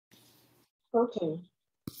Okay.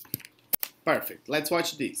 Perfect. Let's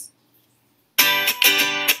watch this.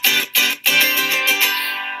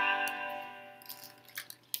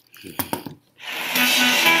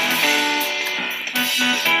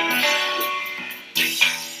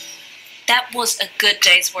 That was a good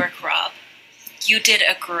day's work, Rob. You did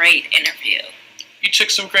a great interview. You took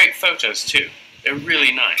some great photos too. They're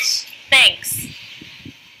really nice. Thanks.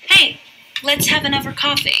 Hey, let's have another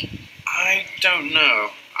coffee. I don't know.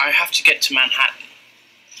 I have to get to Manhattan.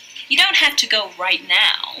 You don't have to go right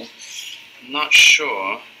now. I'm not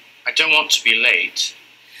sure. I don't want to be late.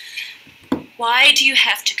 Why do you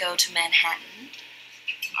have to go to Manhattan?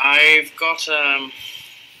 I've got, A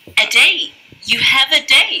date. You have a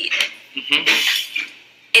date.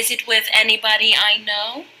 Is it with anybody I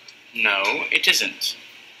know? No, it isn't.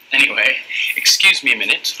 Anyway, excuse me a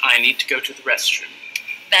minute. I need to go to the restroom.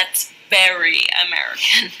 That's very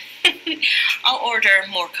American. I'll order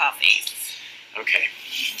more coffees. Okay.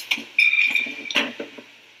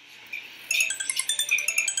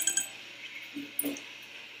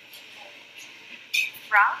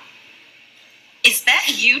 Rob? Is that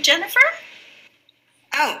you, Jennifer?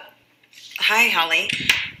 Oh, hi, Holly.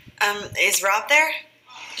 Is Rob there?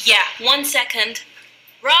 Yeah, 1 second.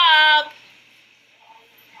 Rob!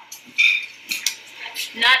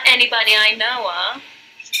 Not anybody I know, huh?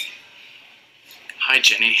 Hi,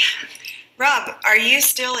 Jenny. Rob, are you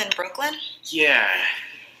still in Brooklyn? Yeah,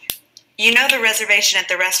 You know the reservation at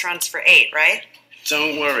the restaurant's for 8, right?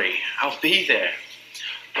 don't worry. I'll be there.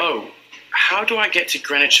 Oh, how do I get to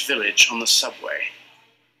Greenwich Village on the subway?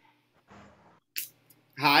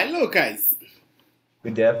 Hi, Lucas.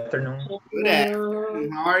 Good afternoon. Good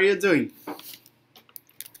afternoon. How are you doing?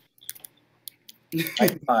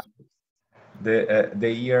 I'm fine.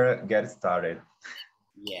 The year gets started.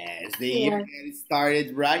 Yes, the year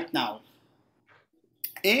started right now.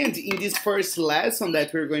 And in this first lesson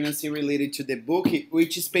that we're going to see related to the book,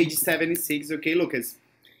 which is page 76, okay, Lucas,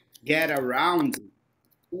 get around.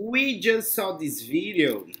 We just saw this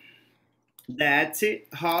video that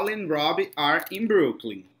Holly and Robbie are in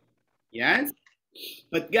Brooklyn. Yes?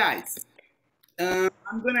 But guys, I'm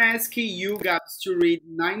going to ask you guys to read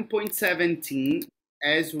 9.17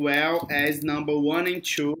 as well as number 1 and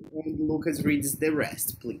 2, and Lucas reads the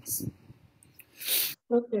rest, please.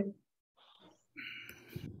 Okay.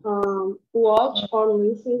 Watch or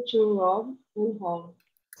listen to Rob and Holly.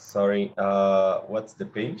 Sorry, what's the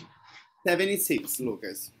page? 76,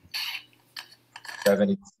 Lucas.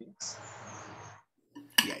 76.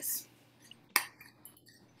 Yes.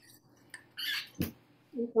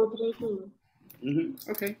 Encontrei também.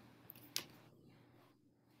 Okay.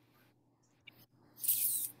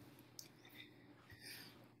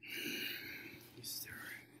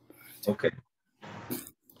 Okay.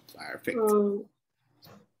 Perfect.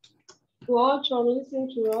 Watch or listen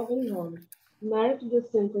to Rob and Holly. Mark the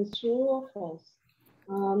sentence true or false.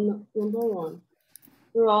 Number 1.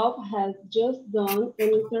 Rob has just done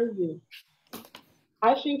an interview.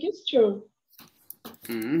 I think it's true.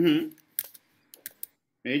 Me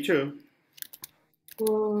too.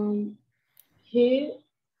 He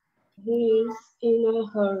is in a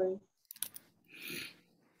hurry.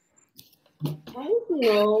 I don't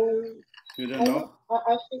know. You don't know?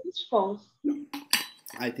 I think it's false.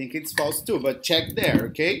 I think it's false too, but check there,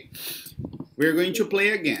 okay? We're going to play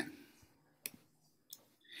again.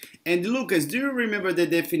 And Lucas, do you remember the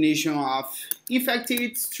definition of, in fact,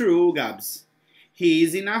 it's true, Gabs. He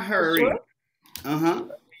is in a hurry. Sure?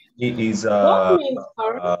 It is What means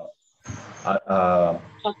hurry?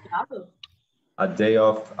 a day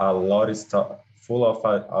of a lot of stuff, full of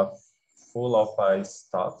stuffs.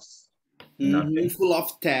 Full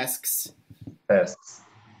of tasks. Tasks.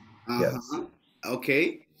 Yes.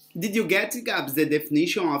 Okay. Did you get, Gabs, the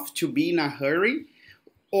definition of to be in a hurry?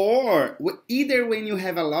 Or either when you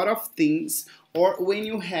have a lot of things or when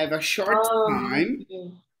you have a short time,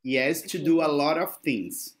 yes, to do a lot of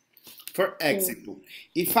things. For example,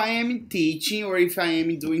 if I am teaching or if I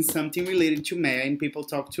am doing something related to MEA and people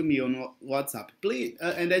talk to me on WhatsApp, please,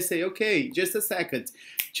 and I say, okay, just a second,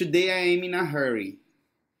 today I am in a hurry.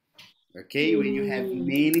 Okay, when you have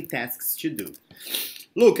many tasks to do.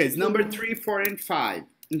 Lucas, number 3, 4, and 5,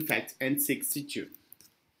 in fact, and 62.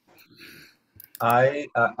 I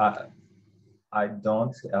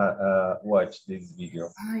don't watch this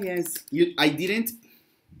video. Yes, I didn't.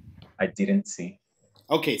 I didn't see.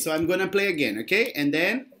 Okay, so I'm gonna play again, okay? And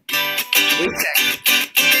then wait a second.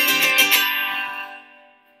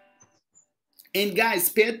 And guys,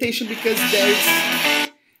 pay attention because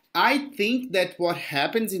I think that what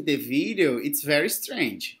happens in the video, it's very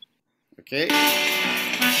strange. Okay?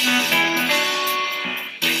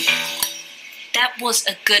 That was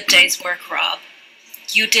a good day's work, Rob.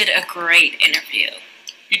 You did a great interview.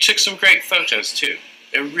 You took some great photos too.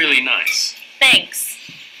 They're really nice. Thanks.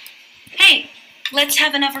 Hey, let's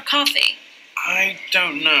have another coffee. I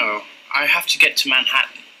don't know. I have to get to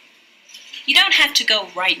Manhattan. You don't have to go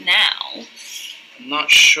right now. I'm not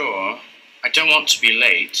sure. I don't want to be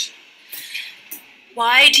late.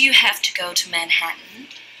 Why do you have to go to Manhattan?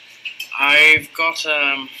 I've got,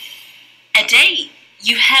 A date.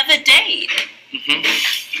 You have a date.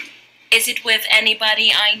 Mm-hmm. Is it with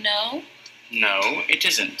anybody I know? No, it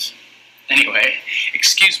isn't. Anyway,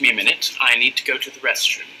 excuse me a minute. I need to go to the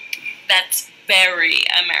restroom. That's very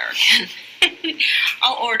American.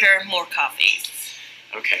 I'll order more coffees.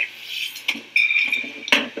 Okay.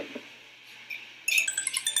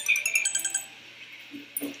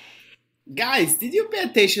 Guys, did you pay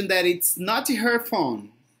attention that it's not her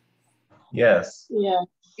phone? Yes. Yeah.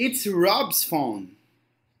 It's Rob's phone.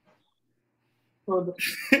 For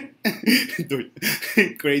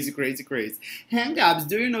Crazy, crazy, crazy. Hey, Gabs,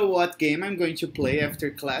 do you know what game I'm going to play after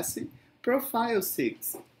class? Profile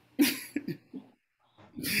 6.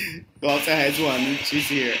 Also has one, and she's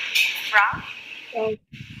here. Rob? the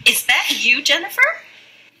Is that you, Jennifer?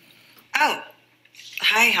 Oh,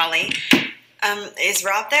 hi, Holly. Is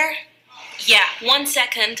Rob there? Yeah, 1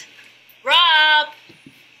 second. Rob!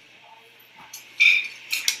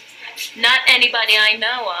 Not anybody I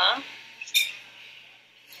know,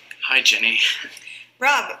 Hi, Jenny.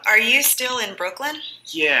 Rob, are you still in Brooklyn?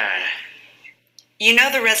 Yeah, You know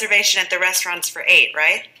the reservation at the restaurant's for 8,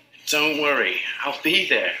 right? don't worry. I'll be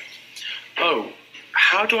there. Oh,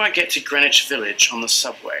 how do I get to Greenwich Village on the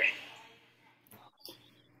subway?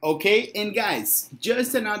 Okay, and guys,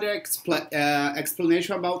 just another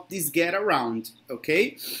explanation about this get around.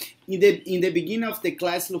 Okay, in the beginning of the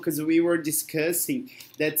class, Lucas, we were discussing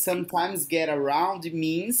that sometimes get around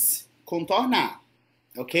means contornar.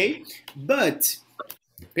 Okay, but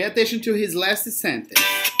pay attention to his last sentence.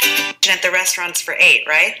 At the restaurant's for 8,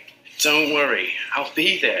 right? Don't worry. I'll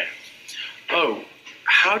be there. Oh,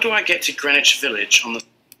 how do I get to Greenwich Village on the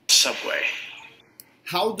subway?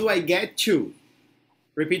 How do I get to?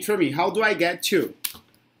 Repeat for me. How do I get to?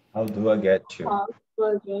 How do I get to? house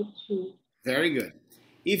was good too. Very good.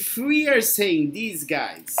 If we are saying these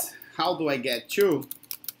guys, how do I get to?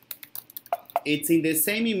 It's in the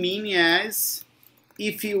same meaning as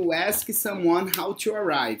if you ask someone how to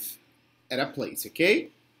arrive at a place, okay?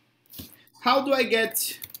 How do I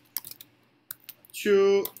get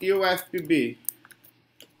to UFPB?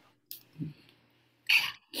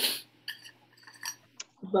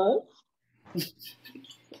 But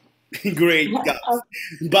Great, guys.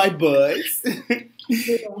 By bus,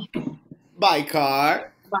 yeah, by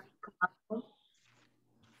car. by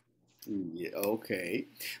Yeah, okay.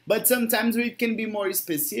 But sometimes we can be more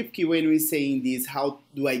specific when we saying this, how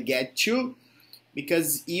do I get to?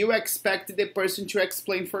 Because you expect the person to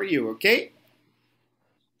explain for you, okay?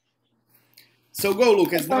 So go,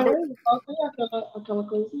 Lucas. Number. parei, só tem aquela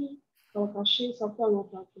coisinha, aquela caixinha, só para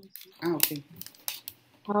anotar aqui assim. Ah, okay.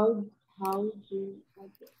 How, how do I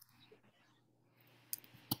get?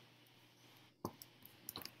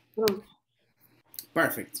 Pronto.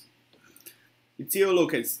 Perfect. It's you,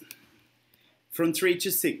 Lucas. From 3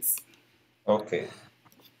 to 6. Okay.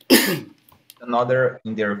 Another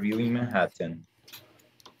interview in Manhattan.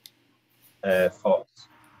 False.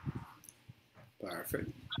 Perfect.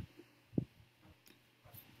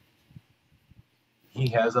 He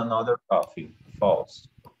has another coffee. False.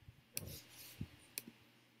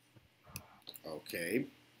 Okay.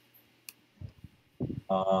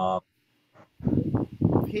 Uh,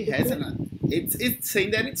 He has an. It's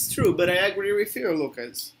saying that it's true, but I agree with you,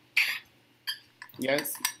 Lucas.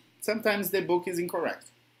 Yes. Sometimes the book is incorrect.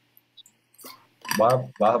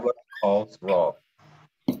 Barbara calls Rob.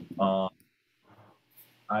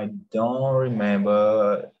 I don't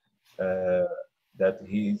remember that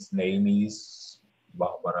his name is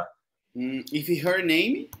Barbara. If her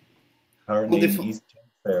name, Her On the name phone. is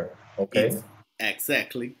Jennifer. Okay. it's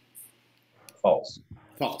exactly False.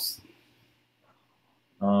 false.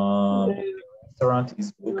 The restaurant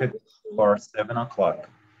is booked for 7 o'clock.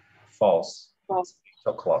 False. False.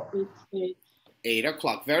 8 o'clock. It's 8. 8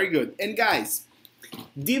 o'clock. Very good. And guys,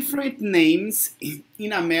 different names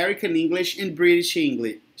in American English and British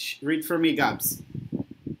English. Read for me, Gabs.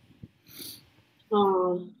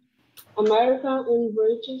 American and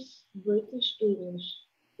British English.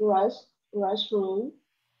 Restroom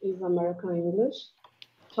is American English.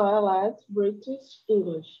 Toilet British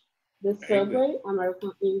English. The Very subway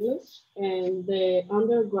American English, and the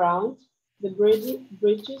underground the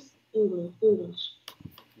British English.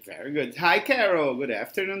 Very good. Hi, Carol. Good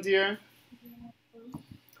afternoon, dear.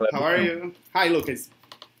 How are you? Hi, Lucas.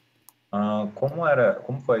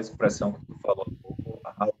 Como foi a expressão que tu falou?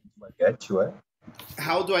 How do I get you, é?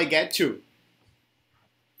 How do I get you?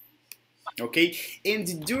 Okay,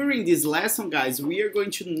 and during this lesson, guys, we are going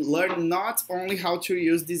to learn not only how to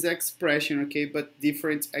use this expression, okay, but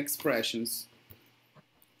different expressions.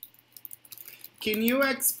 Can you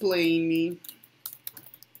explain me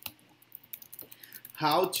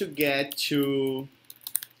how to get to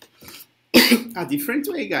a different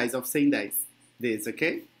way, guys, of saying this,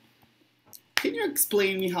 okay? Can you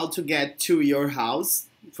explain me how to get to your house,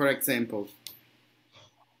 for example?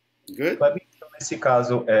 Good? Então, nesse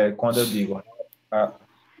caso, quando eu digo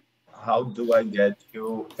how do I get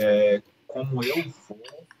you, como eu vou,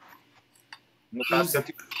 no caso, se eu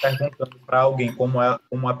estiver perguntando para alguém como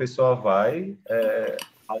a pessoa vai,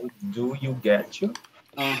 how do you get you?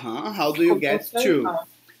 How do you get to?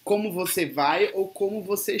 Como você vai ou como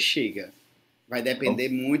você chega. Vai depender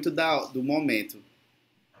muito do momento.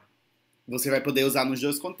 Você vai poder usar nos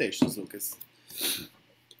dois contextos, Lucas.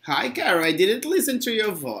 Hi, Carol. I didn't listen to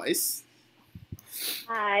your voice.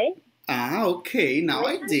 Hi. Okay. Now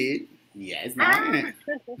I did. Yes, now I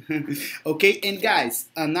am. Okay, and guys,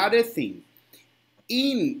 another thing.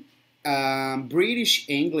 In British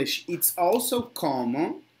English, it's also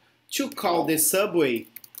common to call the subway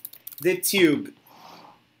the tube.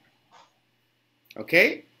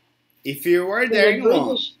 Okay? If you were there in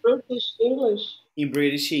London. British English. In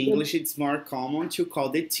British English, it's more common to call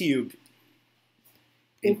the tube.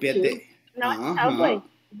 Not subway.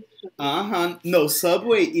 No,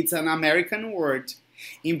 subway, it's an American word.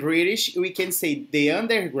 In British, we can say the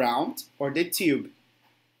underground or the tube.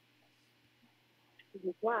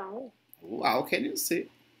 Wow. Wow, can you see?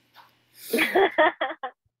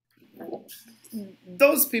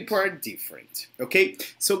 Those people are different. Okay,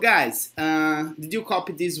 so guys, did you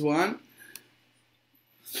copy this one?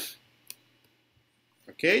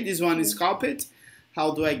 Okay, this one is copied.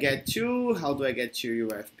 How do I get to? How do I get to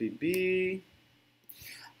UFPB?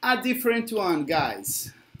 A different one,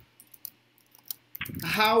 guys.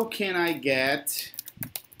 How can I get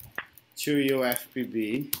to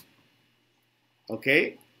UFPB?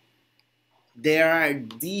 Okay, there are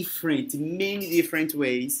many different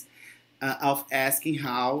ways of asking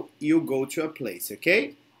how you go to a place,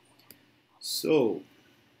 okay? So,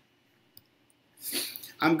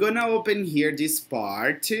 I'm gonna open here this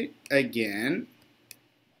part again.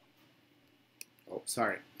 Oh,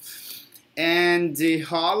 sorry. And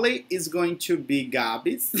Holly is going to be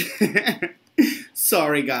Gabs.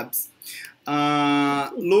 Sorry, Gabs.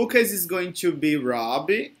 Lucas is going to be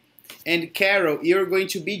Robbie. And Carol, you're going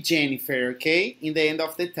to be Jennifer, okay? In the end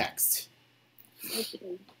of the text.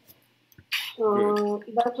 Okay.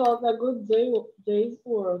 That was a good day's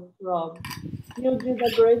work, Rob. You did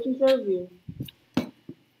a great interview.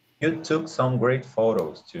 You took some great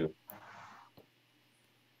photos too.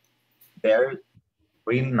 They're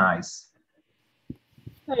really nice.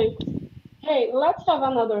 Thanks. Hey, let's have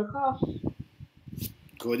another coffee.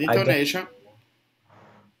 Good intonation.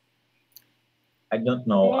 I don't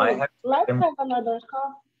know. Hey, let's have another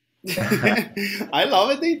coffee. I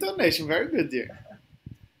love the intonation. Very good, dear.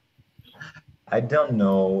 I don't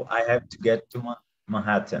know. I have to get to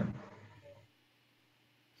Manhattan.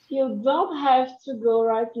 You don't have to go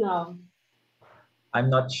right now. I'm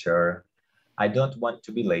not sure. I don't want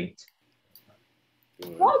to be late.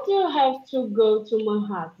 Why do you have to go to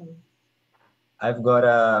Manhattan? I've got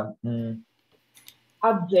a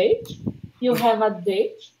date? You have a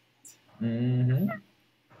date? Mm-hmm.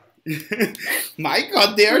 My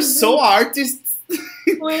God, they are so artists.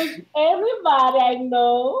 With everybody I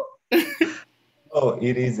know. Oh,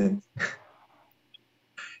 it isn't.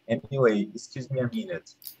 Anyway, excuse me a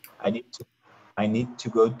minute. I need to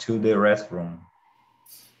go to the restroom.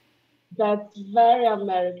 That's very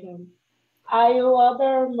American. I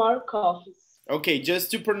order more coffees. Okay,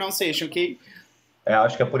 just to pronunciation, okay?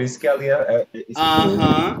 Acho que é por isso que ela ia...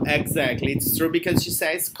 Exactly. It's true because she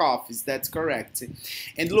says coffees. That's correct.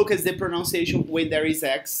 And look at the pronunciation when there is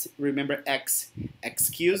X. Remember X.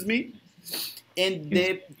 Excuse me. And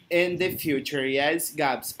the future. Yes,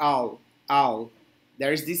 Gabs. I'll.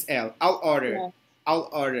 There is this L. I'll order. Yeah. I'll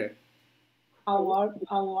order.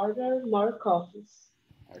 I'll order more coffees.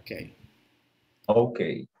 Okay.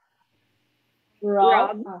 Okay.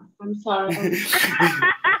 Rob. I'm sorry.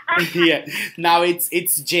 Yeah. Now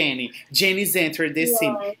it's Jenny. Jenny's entered the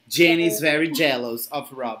scene. Jenny is very jealous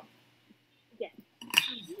of Rob. Yes.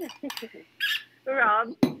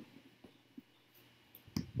 Rob.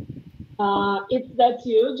 It's that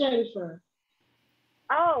you, Jennifer.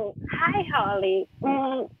 Oh, hi, Holly.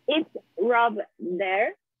 Is Rob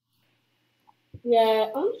there? Yeah,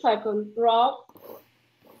 1 second. Rob,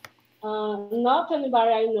 not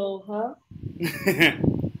anybody I know, huh?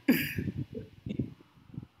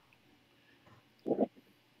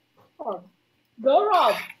 Oh. Go,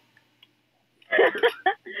 Rob.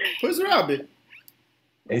 Who's Robbie?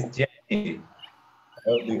 It's Jenny.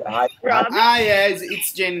 I, Rob, Yes,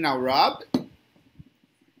 it's Jenny now. Rob? The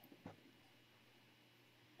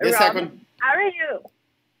Rob, second. are you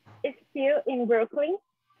still in Brooklyn?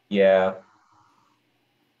 yeah.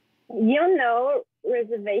 You know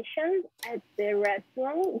reservations at the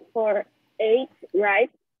restaurant for 8, right?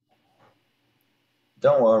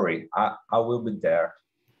 Don't worry, I will be there.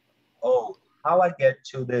 Oh, how I get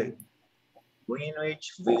to the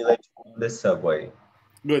Greenwich Village on the subway?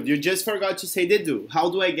 Good. You just forgot to say the do. How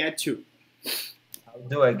do I get to? How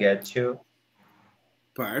do I get to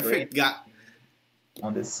Perfect.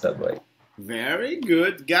 on the subway? Very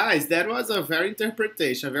good, guys. That was a very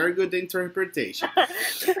good interpretation.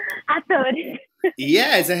 I thought it.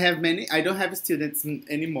 Yes, I have many. I don't have students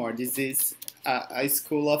anymore. This is a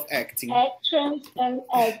school of acting. Actress and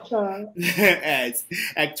actor. Yes,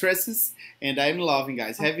 actresses, and I'm loving,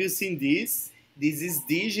 guys. Have you seen this? This is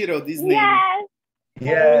digital. This name.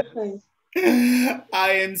 Yes. Yeah.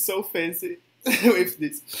 I am so fancy with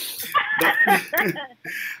this. But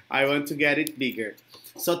I want to get it bigger.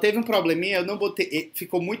 Só teve um probleminha, eu não botei.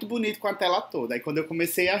 Ficou muito bonito com a tela toda. Aí quando eu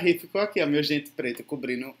comecei a rir, ficou aqui, ó, meu gente preto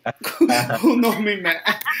cobrindo o nome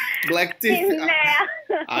Black Teeth.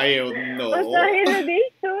 Aí eu, não. O sorriso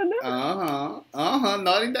diz tudo.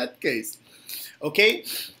 Not in that case. Okay?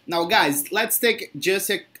 Now, guys, let's take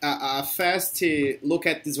just a fast look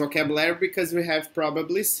at this vocabulary because we have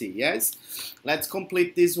probably C, yes? Let's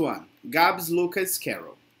complete this one. Gabs, Lucas,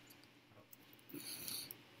 Carol.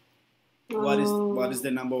 What is the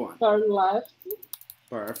number one? Turn left.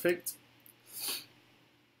 Perfect.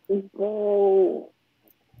 Go.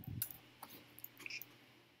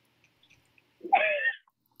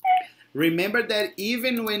 Remember that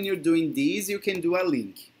even when you're doing this, you can do a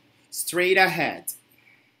link. Straight ahead.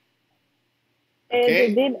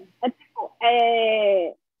 Okay?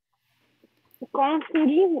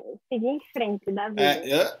 Seguir em frente da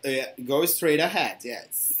vida. Go straight ahead,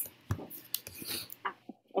 yes.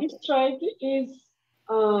 Straight is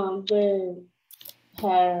the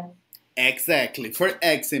hair. Exactly. For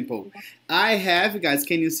example, I have, guys,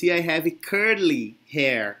 can you see I have curly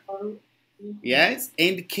hair? Yes?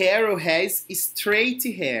 And Carol has straight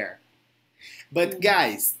hair. But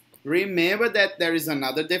guys, remember that there is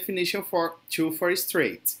another definition for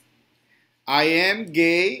straight. I am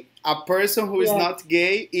gay. A person who is not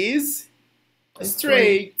gay is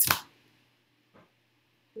straight.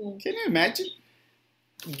 Yeah. Can you imagine?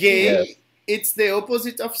 Gay, it's the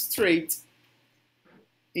opposite of straight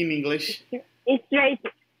in English. Straight.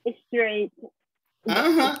 Straight.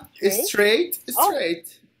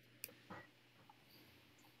 Straight.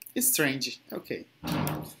 It's strange. Okay.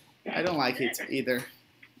 I don't like it either.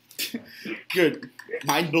 Good.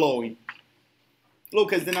 Mind blowing.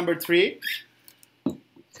 Lucas, the number 3.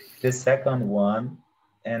 The second one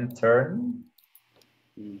and turn.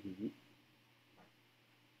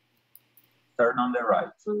 Turn on the right.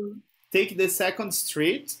 Take the second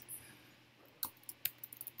street.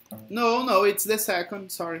 No, it's the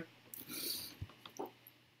second. Sorry.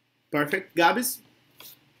 Perfect. Gabis?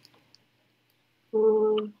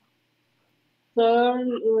 Turn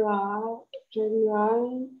right,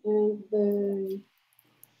 and then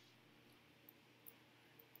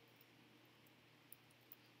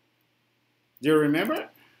Do you remember?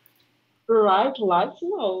 right lights?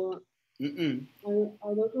 No, I Mm-mm.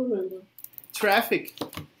 don't remember. Traffic.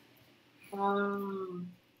 Um,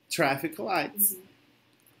 Traffic lights.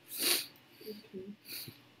 okay.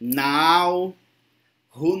 Now,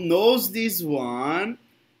 who knows this one?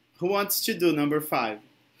 Who wants to do number 5?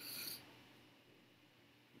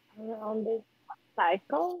 On the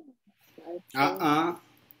cycle. Uh-uh.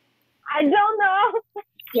 I don't know.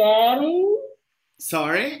 Getting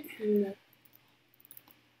Sorry?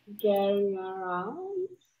 getting around.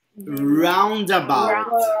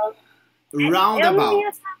 Roundabout. Eu não Roundabout.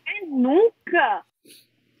 ia saber nunca.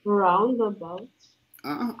 Roundabout.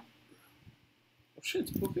 Oh,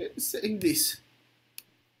 shit, por que it's saying this?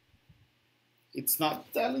 It's not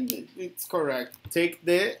telling it it's correct. Take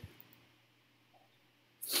the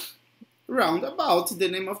roundabout. The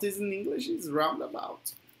name of this in English is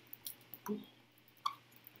roundabout.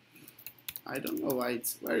 I don't know why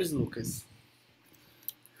it's... Where is Lucas?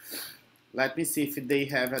 Let me see if they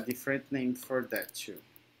have a different name for that too.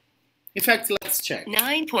 In fact, let's check.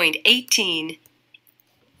 9.18.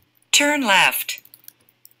 Turn left.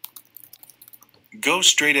 Go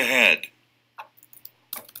straight ahead.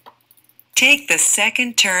 Take the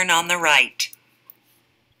second turn on the right.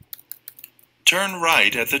 Turn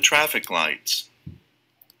right at the traffic lights.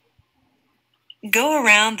 Go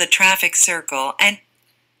around the traffic circle and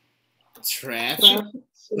Traffic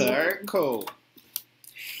circle.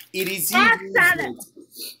 It is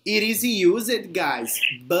used, guys,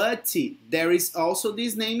 but there is also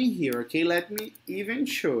this name here, okay? Let me even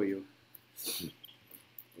show you.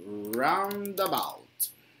 Roundabout.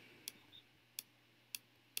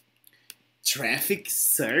 Traffic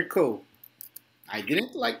circle. I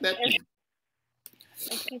didn't like that name.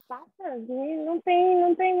 É que passa, não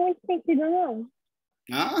tem muito sentido, não.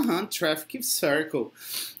 Traffic circle.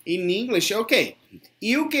 In English, okay.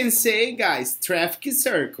 You can say, guys, traffic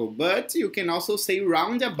circle, but you can also say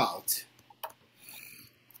roundabout.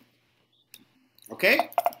 Okay?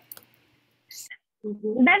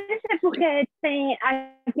 Deve ser porque tem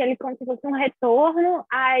aquele como se fosse um retorno,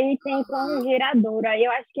 aí tem com um girador. Aí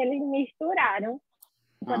eu acho que eles misturaram.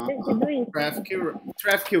 Pode ter sido isso.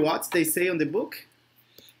 Traffic what they say on the book?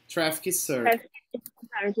 Traffic circle.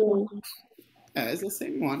 Yeah, it's the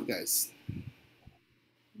same one, guys.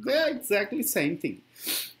 They're exactly the same thing.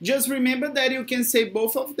 Just remember that you can say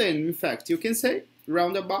both of them. In fact, you can say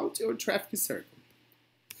roundabout or traffic circle.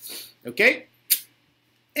 Okay?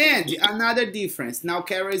 And another difference. Now,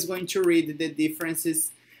 Kara is going to read the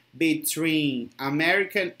differences between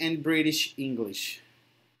American and British English.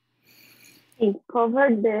 Cover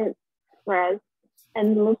the press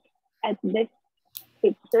and look at the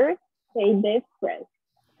picture. Say the press.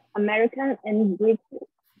 American and British.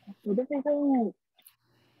 British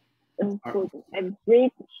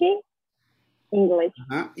English.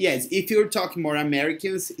 Yes, if you're talking more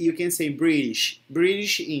Americans, you can say British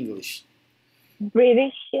English.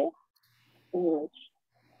 British English.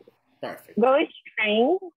 Perfect. Go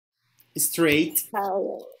straight. Straight.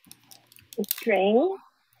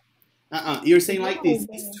 You're saying like this,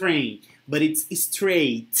 strain, but it's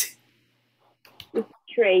straight.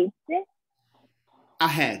 Straight.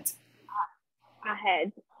 Ahead.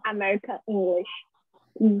 American English.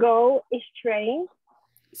 Go straight.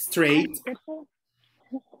 Straight.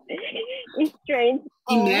 Straight.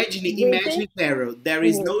 Imagine, Carol. There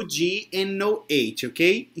is no G and no H,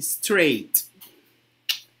 okay? Straight.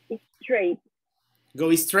 Straight.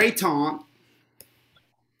 Go straight on.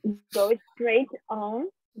 Go straight on.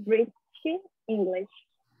 British English.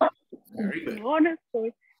 Very good. Wonderful.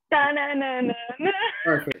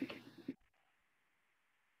 Perfect.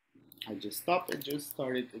 I just stopped and just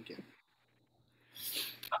started again.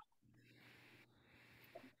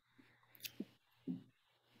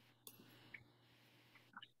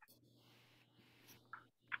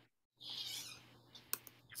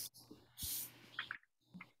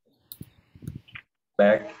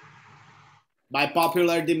 Back. By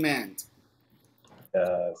popular demand.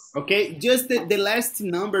 Yes. Okay, just the last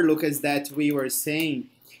number, Lucas, that we were saying,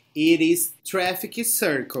 it is traffic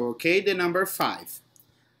circle, okay, the number 5.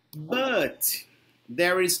 But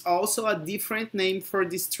there is also a different name for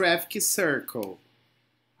this traffic circle.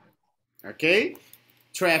 Okay?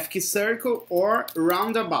 Traffic circle or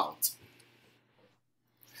roundabout.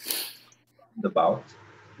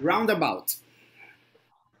 Roundabout.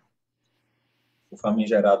 O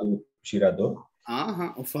famigerado girador.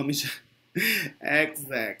 O famigerado.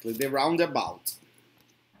 Exactly, the roundabout.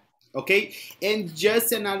 Okay, and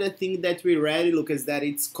just another thing that we read, Lucas, that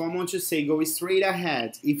it's common to say go straight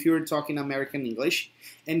ahead if you're talking American English,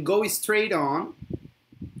 and go straight on,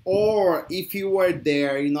 or if you were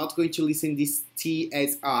there, you're not going to listen this T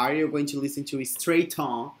as R, you're going to listen to straight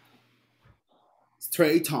on.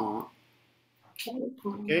 Straight on.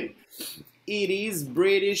 Okay, it is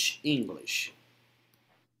British English.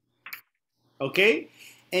 Okay,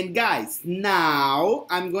 and guys, now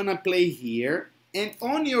I'm gonna play here. And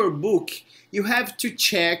on your book, you have to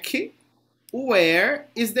check where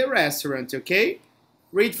is the restaurant, okay?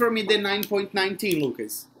 Read for me the 9.19,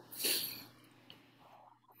 Lucas.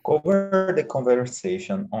 Cover the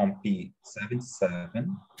conversation on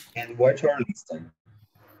P77 and watch our listen.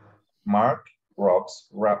 Mark Rob's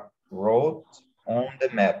route on the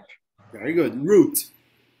map. Very good. Route.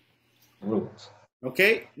 Route.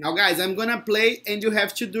 Okay, now guys, I'm gonna play and you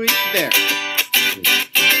have to do it there.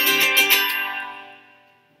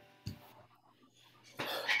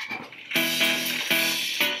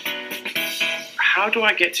 How do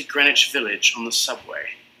I get to Greenwich Village on the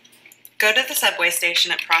subway? Go to the subway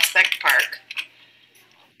station at Prospect Park.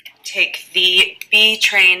 Take the B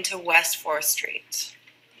train to West 4th Street.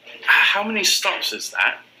 How many stops is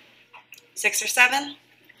that? 6 or 7.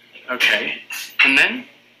 Okay, and then?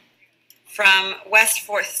 From West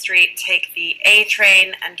 4th Street, take the A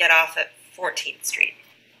train and get off at 14th Street.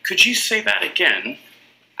 Could you say that again?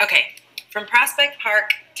 Okay, from Prospect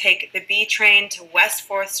Park, take the B train to West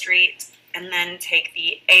 4th Street and then take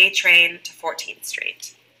the A train to 14th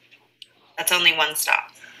Street. That's only one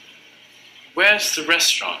stop. Where's the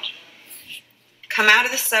restaurant? Come out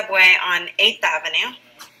of the subway on 8th Avenue,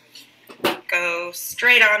 go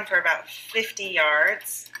straight on for about 50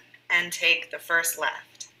 yards, and take the first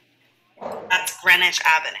left. That's Greenwich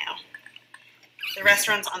Avenue. The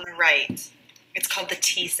restaurant's on the right. It's called the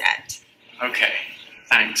Tea Set. Okay,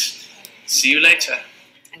 thanks. See you later.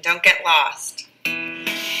 And don't get lost.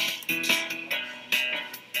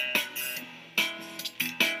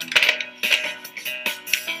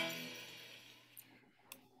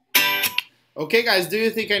 Okay, guys, do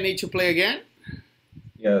you think I need to play again?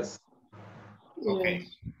 Yes. Okay.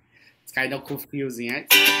 It's kind of confusing, right?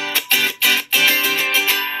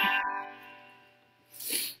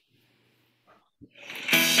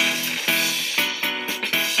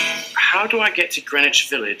 How do I get to Greenwich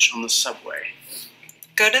Village on the subway?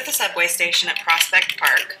 Go to the subway station at Prospect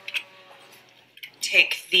Park.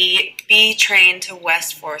 Take the B train to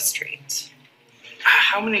West 4th Street.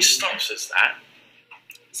 How many stops is that?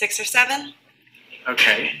 6 or 7?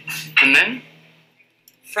 Okay, and then?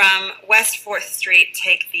 From West 4th Street,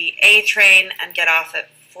 take the A train and get off at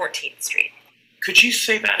 14th Street. Could you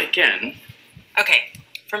say that again? Okay,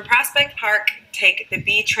 from Prospect Park, take the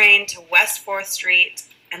B train to West 4th Street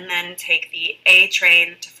and then take the A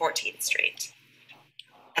train to 14th Street.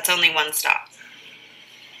 That's only one stop.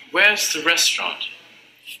 Where's the restaurant?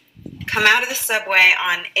 Come out of the subway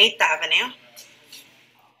on 8th Avenue,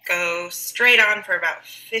 go straight on for about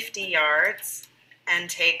 50 yards, and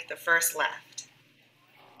take the first left.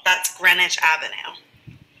 That's Greenwich Avenue.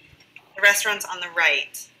 The restaurant's on the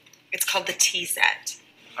right. It's called the Tea Set.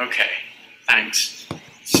 Okay, thanks.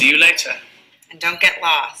 See you later. And don't get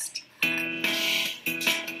lost.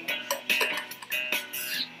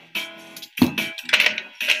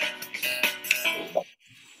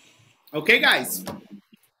 Okay, guys.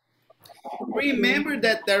 Remember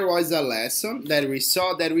that there was a lesson that we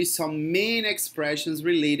saw main expressions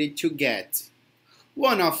related to get.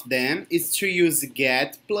 One of them is to use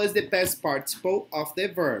get plus the past participle of the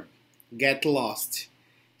verb. Get lost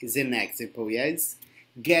is an example, yes?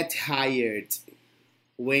 Get hired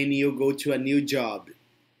when you go to a new job.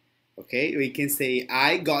 Okay, we can say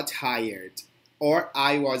I got hired or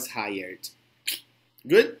I was hired.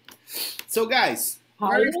 Good? So guys,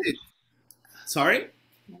 where is it? Sorry?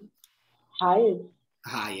 Hired.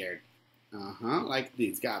 Hired. Like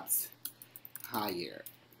this, Gabs. Hired.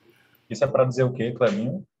 Isso é para dizer o quê,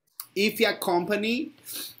 Clebinho? If a company,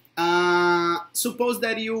 suppose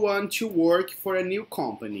that you want to work for a new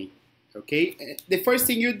company, okay? The first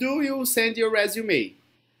thing you do, you send your resume.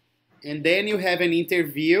 And then you have an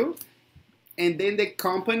interview, and then the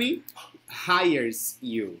company hires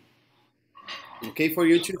you, okay, for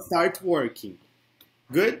you to start working.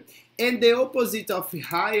 Good? And the opposite of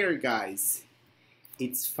hire, guys,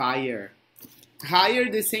 it's fire.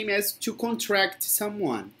 Hire the same as to contract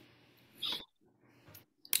someone.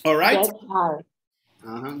 All right? Get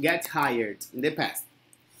hired. Get hired in the past.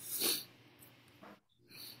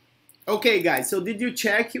 Okay, guys, so did you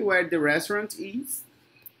check where the restaurant is?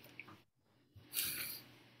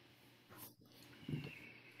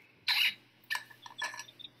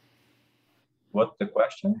 What's the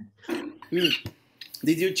question?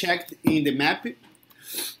 Did you check in the map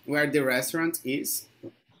where the restaurant is?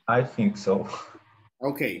 I think so.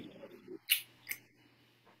 Okay.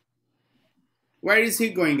 Where is he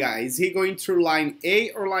going, guys? Is he going through line A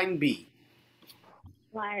or line B?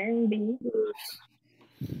 Line B.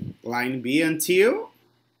 Line B until?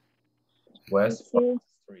 West 4th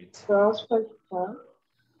Street. Prospect Park.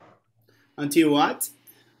 Until what?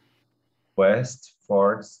 West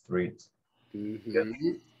 4th Street.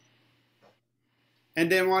 Mm-hmm.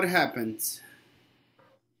 And then what happens?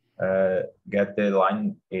 Get the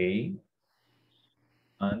line A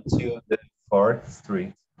until the 4th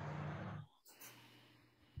Street.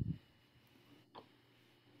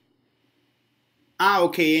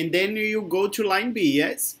 Okay, and then you go to line B,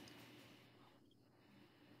 yes?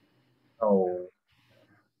 Oh,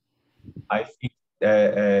 I think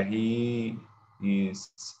he is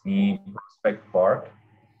in Prospect Park,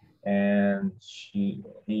 and he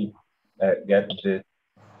get the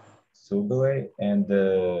subway and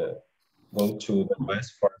go to the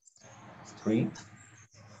West 4th Street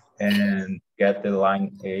and get the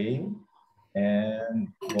line A and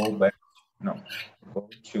go back. No, go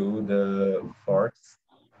to the 4th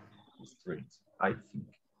Street, I think.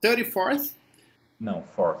 34th? No,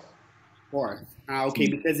 4th. 4th. Okay,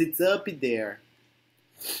 because it's up there.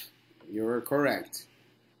 You're correct.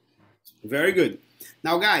 Very good.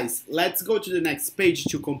 Now, guys, let's go to the next page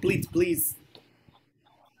to complete, please.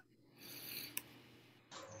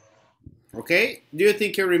 Okay, do you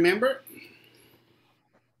think you remember?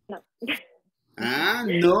 No.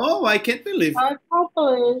 No, I can't believe. I can't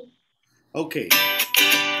believe. Okay.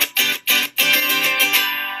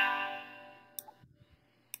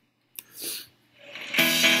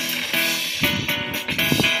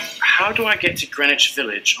 How do I get to Greenwich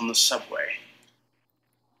Village on the subway?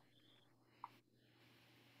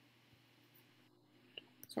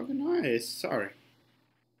 So nice. Sorry.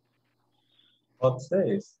 What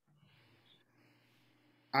says?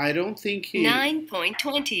 I don't think he.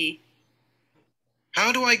 9.20.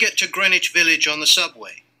 How do I get to Greenwich Village on the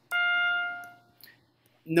subway?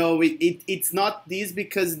 No, it's not this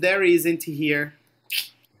because there isn't here.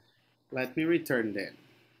 Let me return then.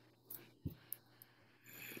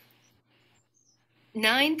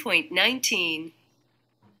 9.19.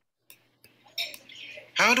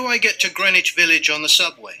 How do I get to Greenwich Village on the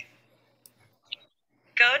subway?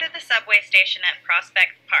 Go to the subway station at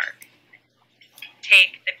Prospect Park.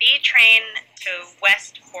 Take the B train to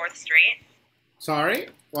West 4th Street. Sorry,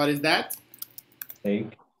 what is that?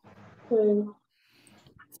 Take. Okay.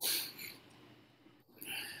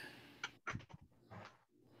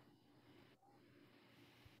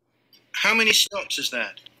 How many stops is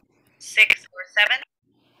that? 6 or 7.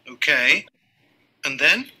 Okay. And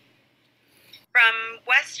then? From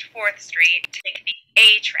West 4th Street, take the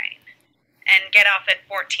A train and get off at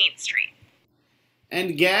 14th Street.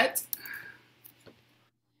 And get?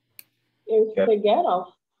 It's the get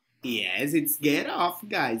off. Yes, it's get off,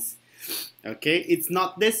 guys. Okay, it's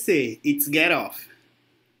not the C, it's get off.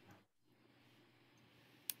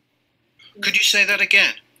 Could you say that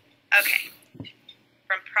again? Okay.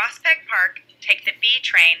 From Prospect Park, take the B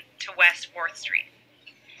train to West 4th Street.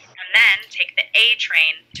 And then take the A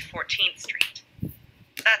train to 14th Street.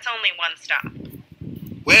 That's only one stop.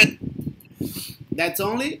 Where? That's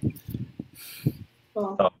only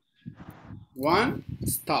Stop. one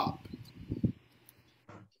stop.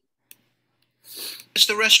 Where's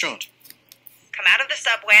the restaurant? Come out of the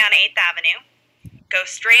subway on 8th Avenue. Go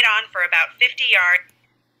straight on for about 50 yards.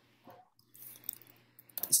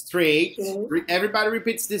 Straight. Okay. Everybody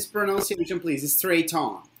repeats this pronunciation, please. Straight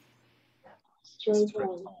on. Straight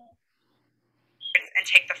on. And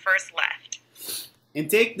take the first left. And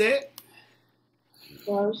take the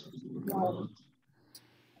First right.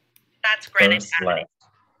 That's Greenwich First Avenue. left.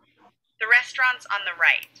 The restaurant's on the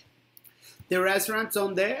right. the restaurants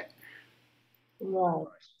on there. Right.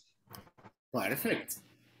 Perfect.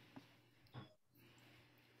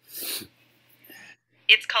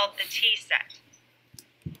 It's called the Tea Set.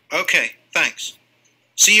 Okay, thanks.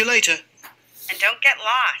 See you later. And don't get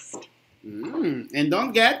lost. And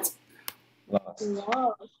don't get Last.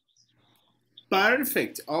 Lost.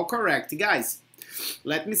 perfect. All correct. Guys,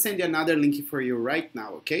 let me send you another link for you right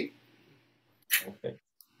now, okay? Okay.